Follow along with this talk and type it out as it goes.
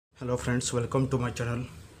Hello friends, welcome to my channel.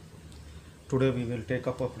 Today we will take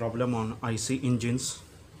up a problem on IC engines.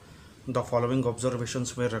 The following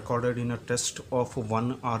observations were recorded in a test of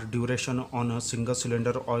 1 hour duration on a single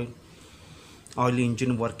cylinder oil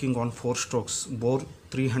engine working on 4 strokes. Bore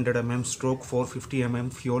 300 mm stroke 450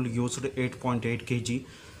 mm fuel used 8.8 kg.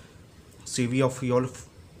 CV of fuel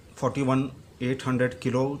 41,800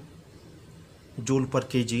 kilo joule per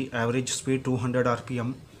kg. Average speed 200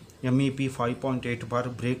 rpm. MEP 5.8 bar.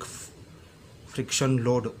 Brake friction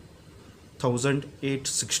load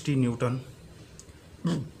 1860 Newton.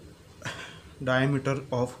 Diameter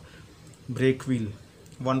of brake wheel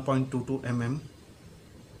 1.22 mm.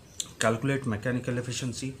 Calculate mechanical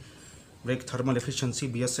efficiency, brake thermal efficiency,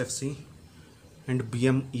 BSFC and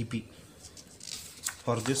BMEP.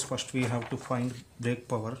 For this, first we have to find brake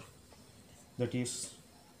power, that is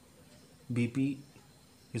BP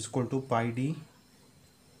is equal to pi d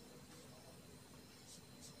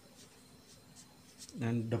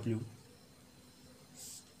and W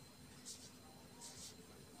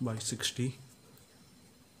by 60.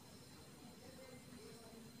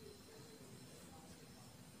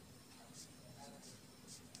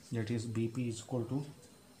 That is BP is equal to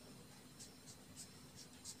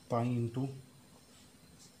pi into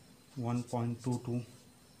 1.22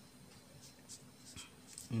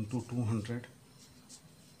 into 200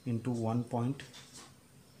 into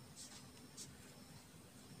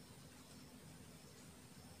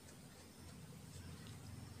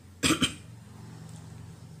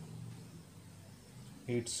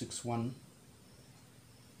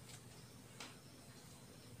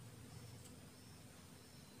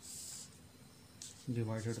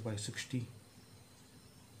divided by 60.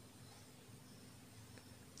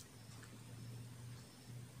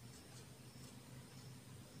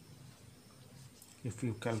 If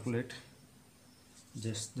you calculate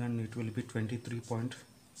this, then it will be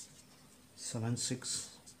 23.76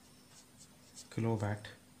 kilowatt.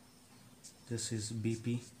 This is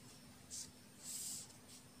BP.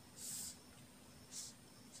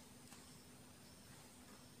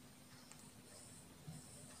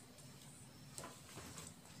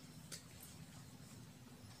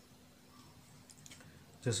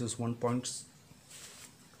 This is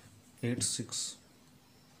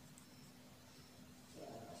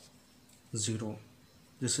 1.860.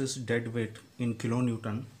 This is dead weight in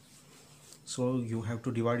kilonewton, so you have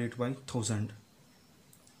to divide it by 1000.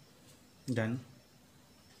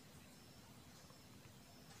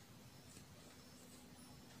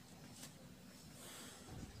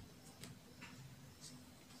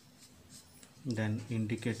 Then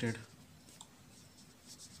indicated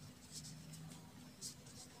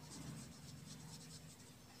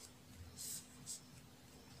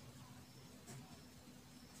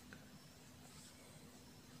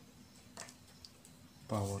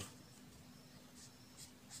power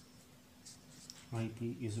IP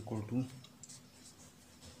is equal to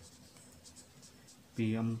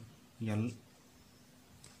PM LAN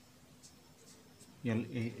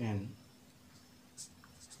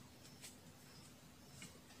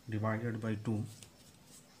divided by 2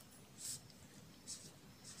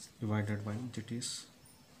 divided by, that is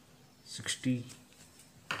 60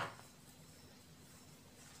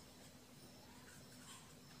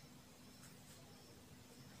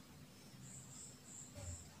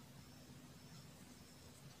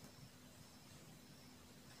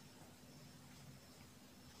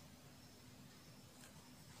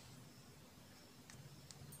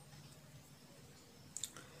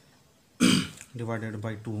 divided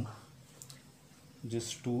by 2.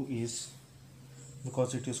 This 2 is,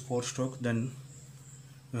 because it is 4 stroke, then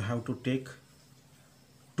you have to take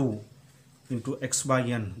 2 into x by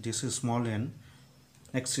n. This is small n,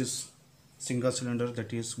 x is single cylinder,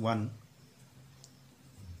 that is 1.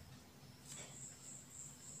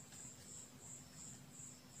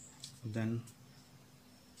 Then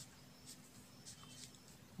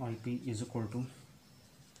IP is equal to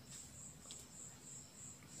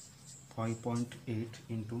 5.8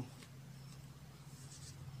 into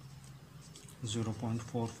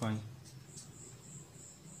 0.45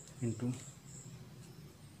 into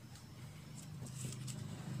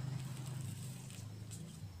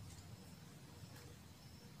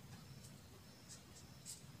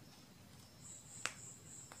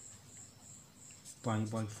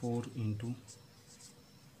 4 into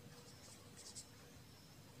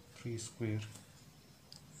 3 square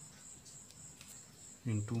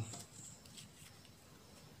into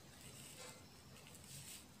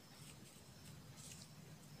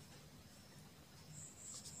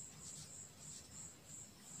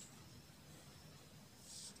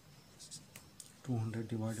 200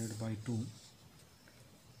 divided by 2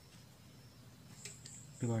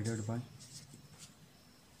 divided by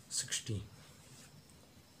 60.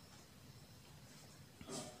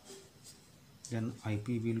 Then IP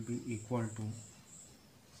will be equal to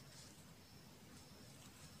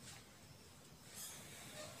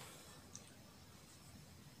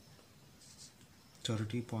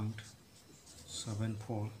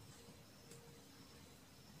 30.74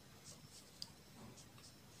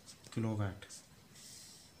 kilowatt.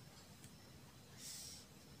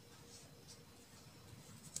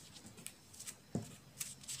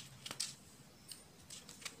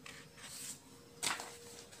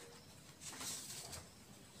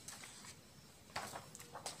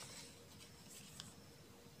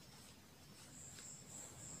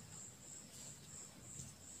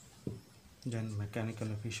 Then mechanical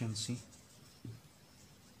efficiency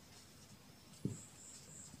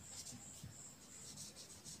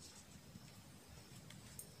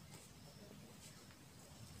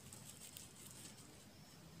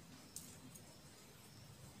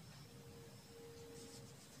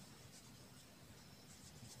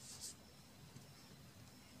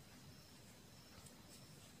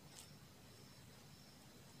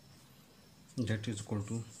that is equal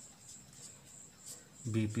to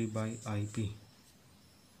BP by IP,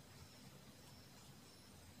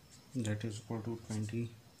 that is equal to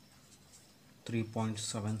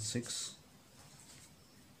 23.76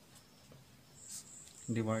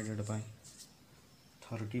 divided by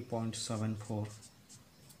 30.74.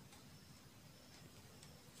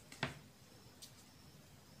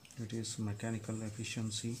 That is mechanical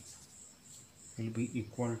efficiency will be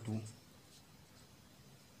equal to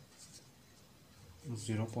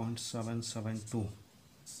 0.772.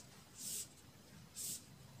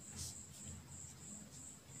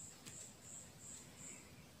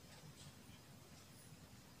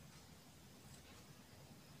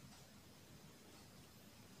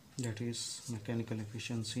 That is mechanical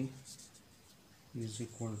efficiency is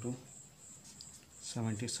equal to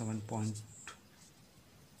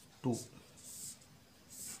 77.2.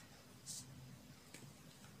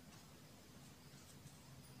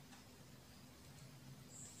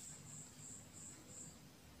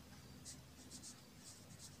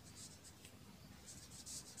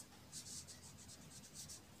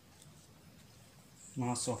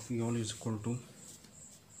 Mass of fuel is equal to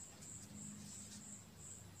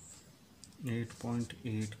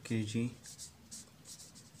 8.8 kg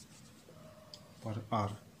per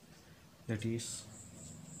hour. That is,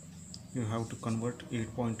 you have to convert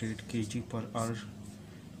 8.8 kg per hour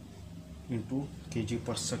into kg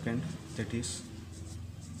per second. That is,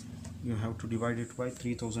 you have to divide it by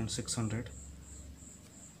 3600.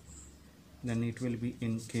 Then it will be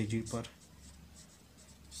in kg per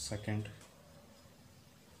second.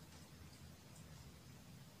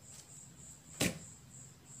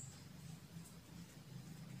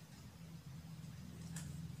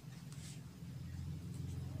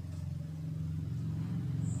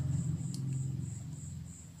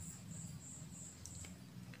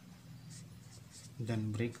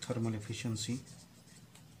 Then brake thermal efficiency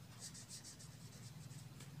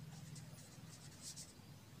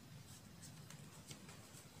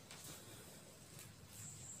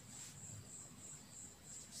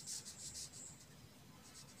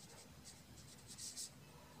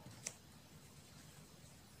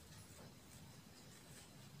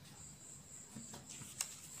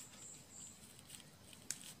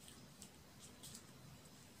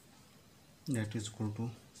that is equal to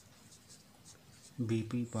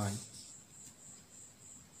BP by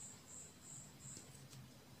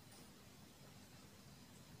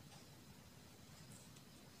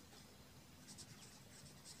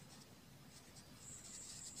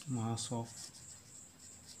mass of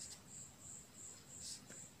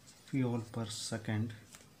fuel per second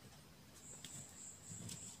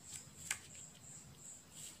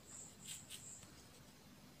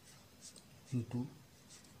into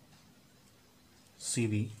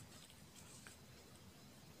CV.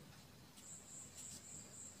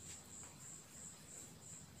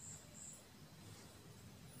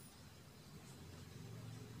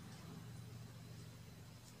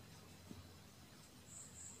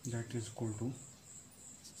 That is equal to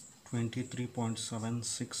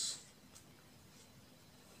 23.76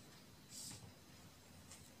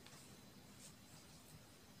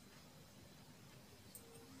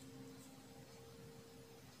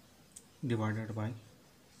 divided by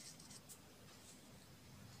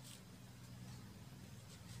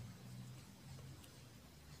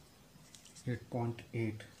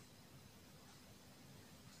 8.8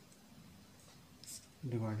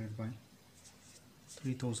 divided by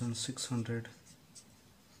 3600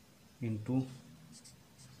 into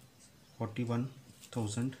 41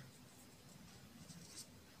 1800.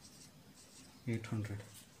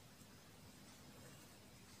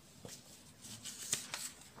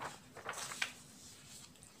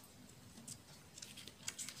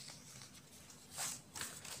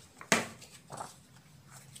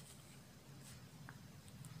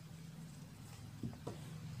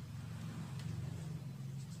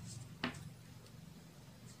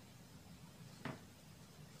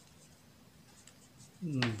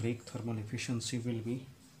 Brake thermal efficiency will be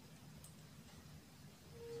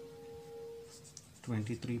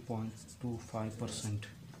 23.25%.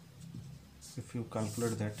 If you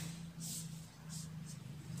calculate that,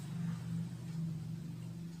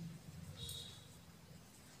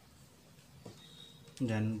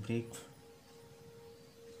 then brake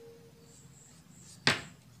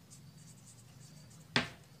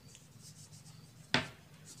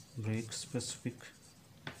specific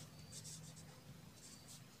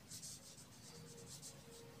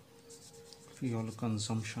fuel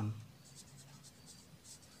consumption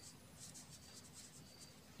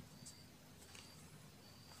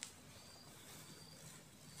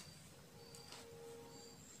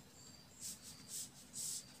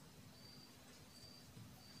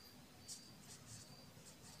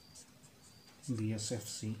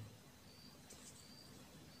BSFC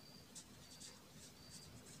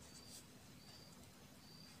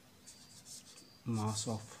mass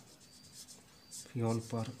of fuel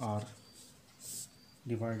per hour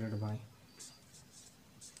divided by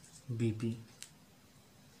BP,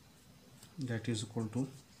 that is equal to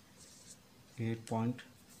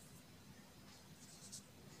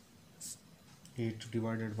 8.8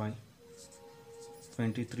 divided by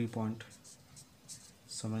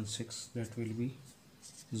 23.76, that will be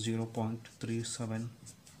 0.37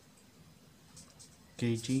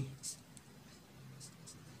 kg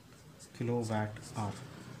kilowatt hour.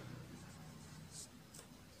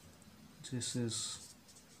 This is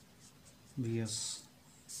BSFC.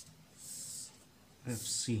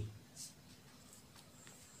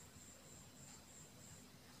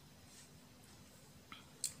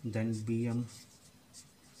 Then BMEP,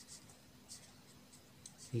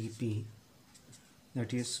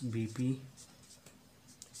 that is BP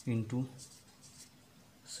into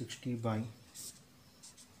 60 by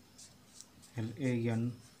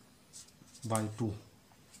LAN by 2.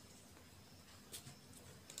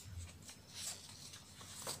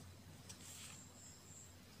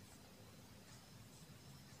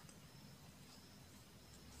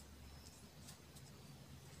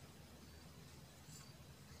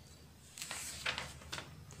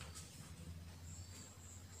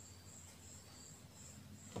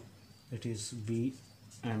 It is BMEP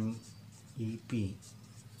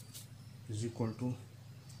is equal to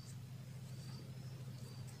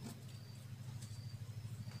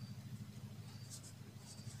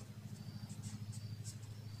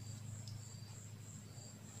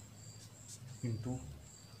into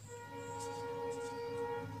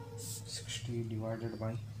 60 divided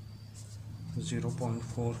by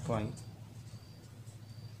 0.45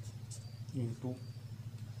 into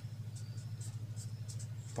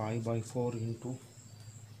pi by 4 into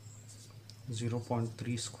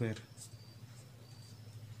 0.3 square,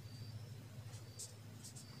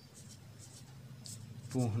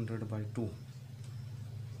 (200 by 2).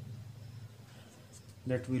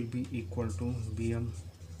 That will be equal to BMEP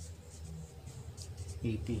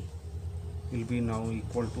will be now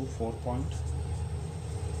equal to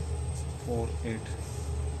 4.48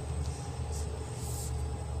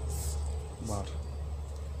 bar.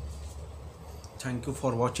 Thank you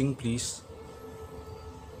for watching. Please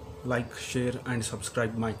like, share and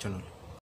subscribe my channel.